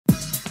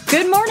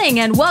Good morning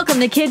and welcome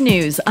to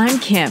KidNuz. I'm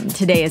Kim.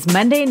 Today is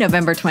Monday,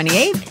 November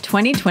 28th,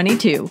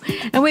 2022.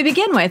 And we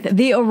begin with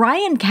the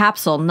Orion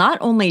capsule not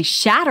only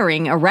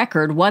shattering a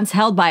record once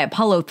held by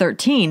Apollo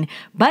 13,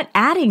 but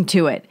adding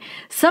to it.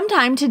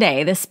 Sometime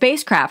today, the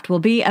spacecraft will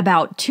be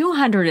about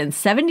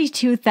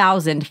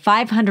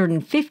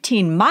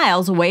 272,515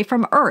 miles away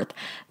from Earth,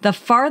 the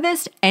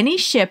farthest any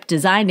ship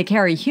designed to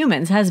carry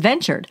humans has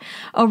ventured.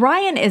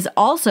 Orion is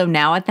also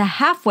now at the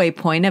halfway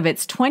point of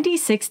its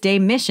 26-day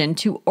mission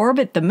to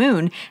orbit the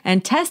moon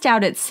and test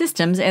out its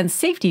systems and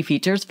safety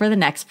features for the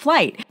next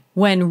flight,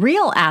 when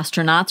real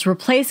astronauts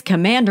replace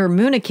Commander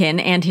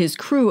Moonikin and his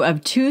crew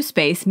of 2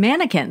 space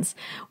mannequins.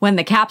 When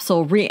the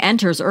capsule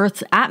re-enters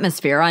Earth's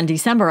atmosphere on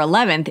December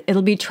 11th,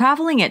 it'll be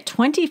traveling at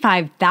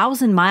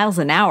 25,000 miles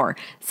an hour,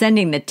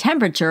 sending the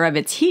temperature of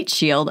its heat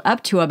shield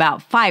up to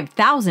about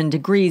 5,000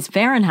 degrees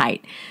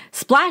Fahrenheit.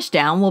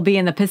 Splashdown will be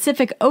in the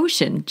Pacific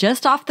Ocean,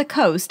 just off the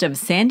coast of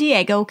San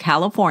Diego,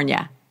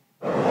 California.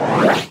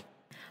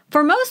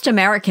 For most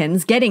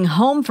Americans, getting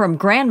home from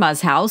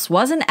Grandma's house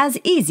wasn't as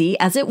easy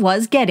as it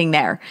was getting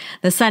there.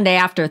 The Sunday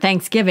after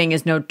Thanksgiving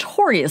is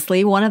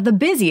notoriously one of the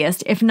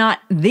busiest, if not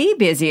the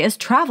busiest,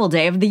 travel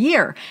day of the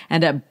year,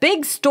 and a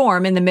big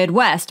storm in the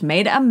Midwest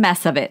made a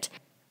mess of it.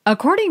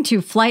 According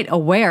to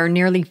FlightAware,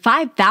 nearly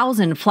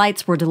 5,000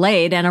 flights were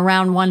delayed and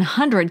around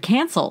 100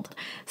 canceled.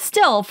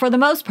 Still, for the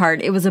most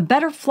part, it was a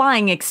better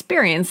flying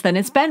experience than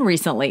it's been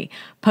recently.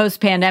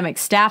 Post-pandemic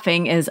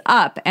staffing is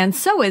up, and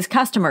so is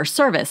customer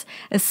service,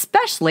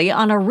 especially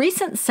on a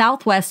recent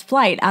Southwest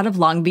flight out of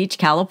Long Beach,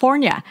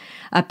 California.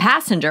 A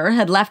passenger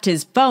had left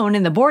his phone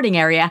in the boarding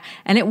area,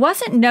 and it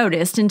wasn't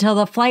noticed until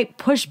the flight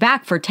pushed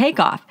back for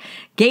takeoff.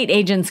 Gate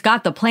agents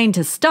got the plane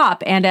to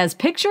stop, and as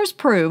pictures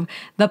prove,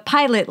 the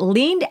pilot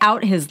leaned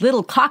out his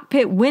little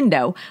cockpit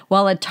window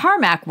while a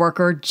tarmac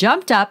worker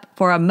jumped up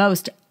for a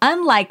most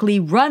unlikely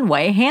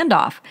runway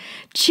handoff.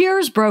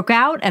 Cheers broke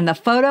out, and the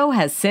photo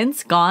has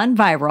since gone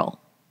viral.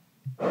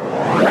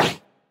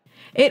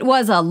 It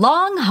was a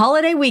long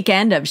holiday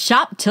weekend of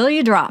shop till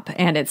you drop,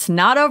 and it's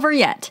not over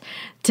yet.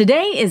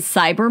 Today is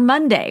Cyber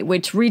Monday,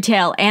 which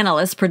retail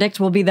analysts predict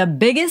will be the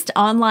biggest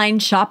online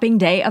shopping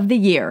day of the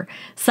year.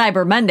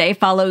 Cyber Monday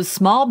follows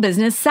Small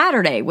Business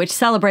Saturday, which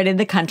celebrated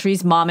the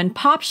country's mom and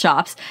pop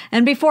shops,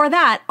 and before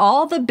that,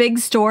 all the big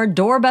store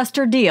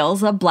doorbuster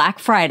deals of Black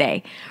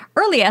Friday.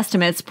 Early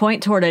estimates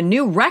point toward a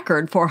new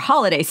record for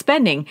holiday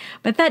spending,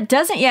 but that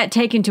doesn't yet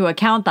take into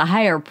account the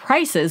higher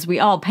prices we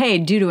all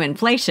paid due to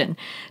inflation.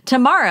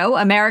 Tomorrow,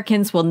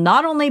 Americans will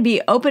not only be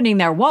opening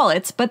their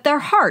wallets, but their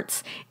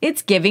hearts.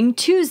 It's Giving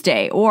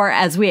Tuesday, or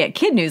as we at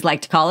KidNuz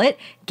like to call it,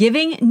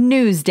 Giving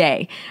News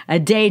Day, a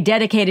day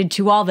dedicated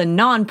to all the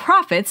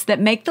nonprofits that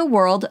make the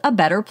world a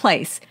better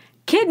place.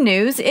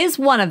 KidNuz is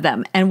one of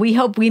them, and we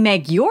hope we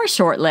make your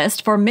short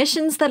list for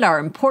missions that are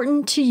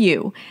important to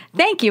you.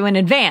 Thank you in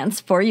advance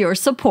for your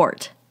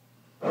support.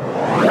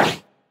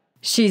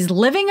 She's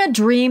living a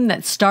dream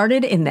that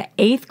started in the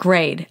 8th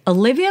grade.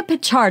 Olivia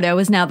Pichardo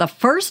is now the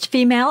first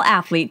female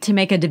athlete to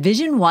make a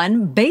Division I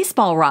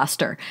baseball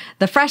roster.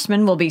 The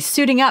freshman will be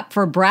suiting up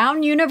for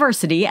Brown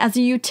University as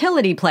a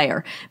utility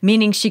player,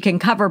 meaning she can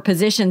cover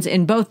positions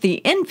in both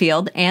the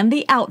infield and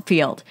the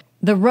outfield.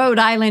 The Rhode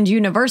Island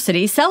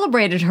University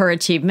celebrated her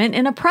achievement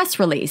in a press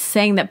release,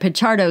 saying that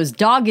Pichardo's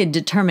dogged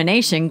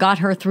determination got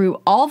her through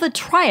all the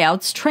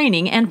tryouts,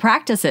 training, and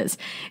practices.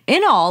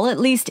 In all, at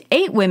least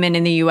 8 women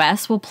in the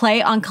U.S. will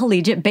play on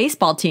collegiate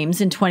baseball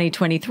teams in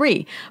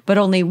 2023, but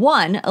only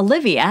one,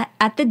 Olivia,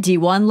 at the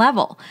D1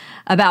 level.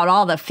 About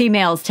all the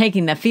females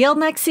taking the field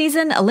next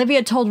season,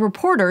 Olivia told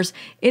reporters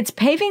it's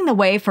paving the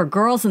way for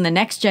girls in the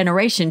next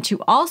generation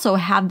to also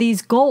have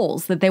these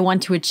goals that they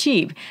want to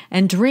achieve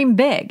and dream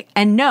big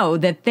and know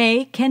that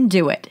they can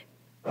do it.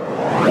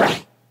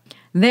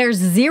 There's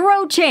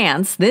zero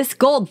chance this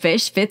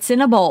goldfish fits in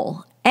a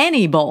bowl.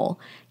 Any bowl.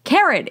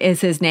 Carrot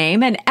is his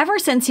name, and ever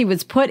since he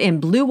was put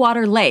in blue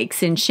water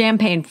lakes in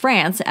Champagne,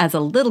 France as a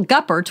little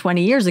gupper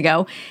 20 years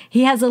ago,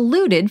 he has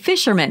eluded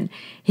fishermen.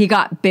 He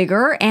got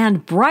bigger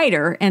and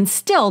brighter, and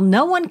still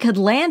no one could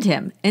land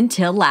him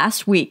until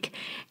last week.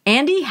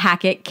 Andy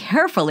Hackett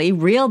carefully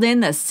reeled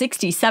in the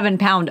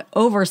 67-pound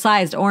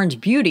oversized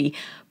orange beauty,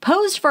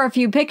 posed for a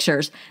few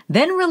pictures,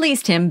 then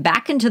released him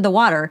back into the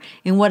water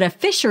in what a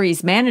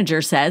fisheries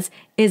manager says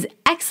is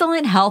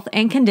excellent health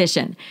and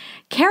condition.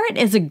 Carrot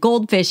is a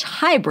goldfish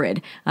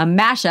hybrid, a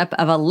mashup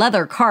of a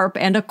leather carp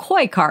and a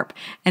koi carp,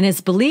 and is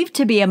believed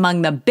to be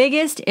among the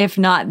biggest, if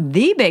not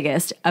the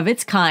biggest, of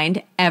its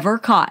kind ever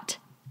caught.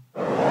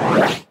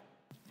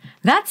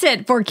 That's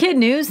it for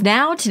KidNuz.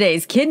 Now,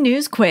 today's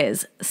KidNuz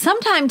quiz.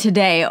 Sometime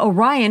today,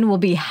 Orion will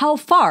be how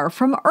far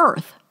from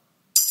Earth?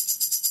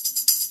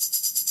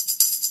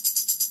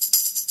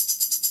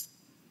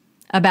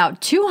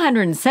 About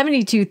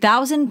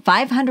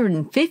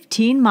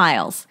 272,515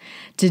 miles.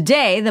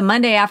 Today, the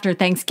Monday after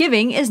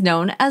Thanksgiving, is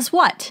known as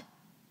what?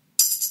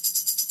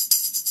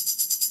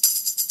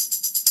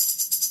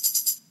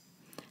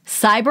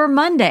 Cyber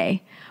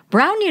Monday.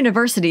 Brown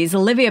University's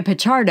Olivia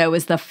Pichardo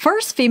is the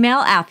first female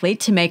athlete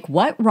to make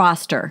what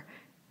roster?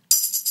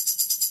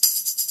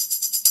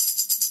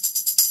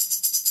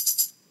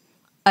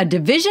 a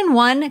Division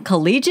I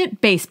collegiate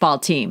baseball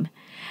team.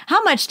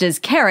 How much does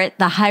Carrot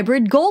the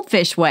hybrid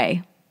goldfish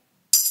weigh?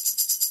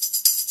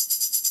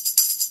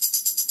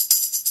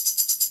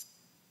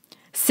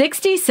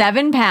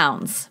 67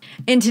 pounds.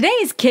 In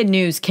today's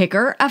KidNuz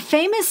Kicker, a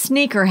famous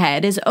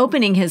sneakerhead is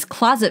opening his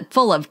closet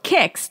full of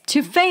kicks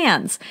to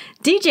fans.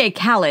 DJ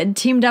Khaled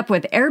teamed up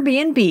with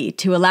Airbnb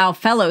to allow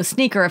fellow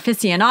sneaker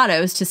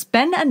aficionados to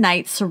spend a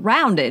night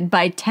surrounded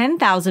by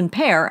 10,000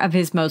 pair of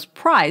his most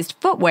prized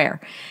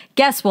footwear.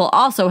 Guests will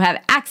also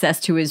have access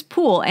to his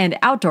pool and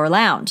outdoor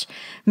lounge.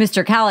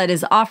 Mr. Khaled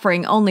is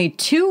offering only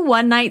 2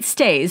 one-night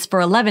stays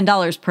for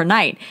 $11 per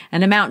night,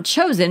 an amount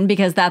chosen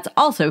because that's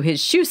also his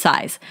shoe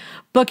size.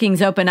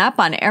 Bookings open up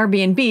on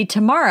Airbnb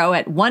tomorrow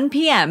at 1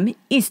 p.m.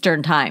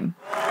 Eastern Time.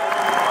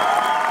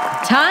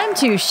 Time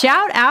to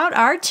shout out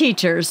our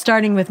teachers,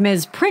 starting with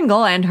Ms.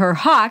 Pringle and her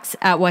Hawks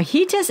at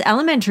Wahitas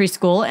Elementary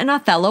School in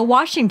Othello,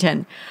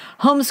 Washington.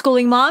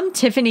 Homeschooling mom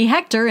Tiffany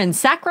Hector in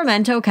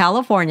Sacramento,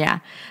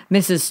 California.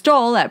 Mrs.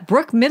 Stoll at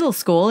Brook Middle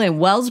School in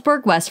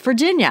Wellsburg, West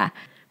Virginia.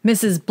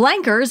 Mrs.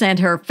 Blankers and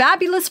her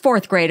fabulous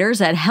fourth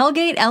graders at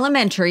Hellgate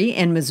Elementary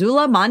in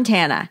Missoula,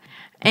 Montana.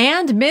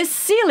 And Miss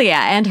Celia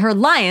and her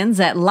Lions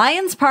at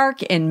Lions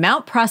Park in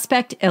Mount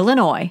Prospect,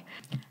 Illinois.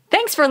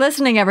 Thanks for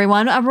listening,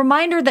 everyone. A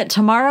reminder that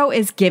tomorrow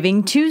is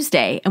Giving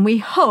Tuesday, and we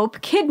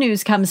hope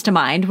KidNuz comes to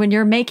mind when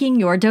you're making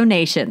your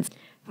donations.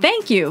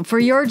 Thank you for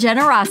your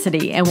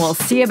generosity, and we'll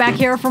see you back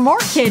here for more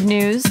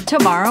KidNuz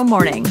tomorrow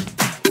morning.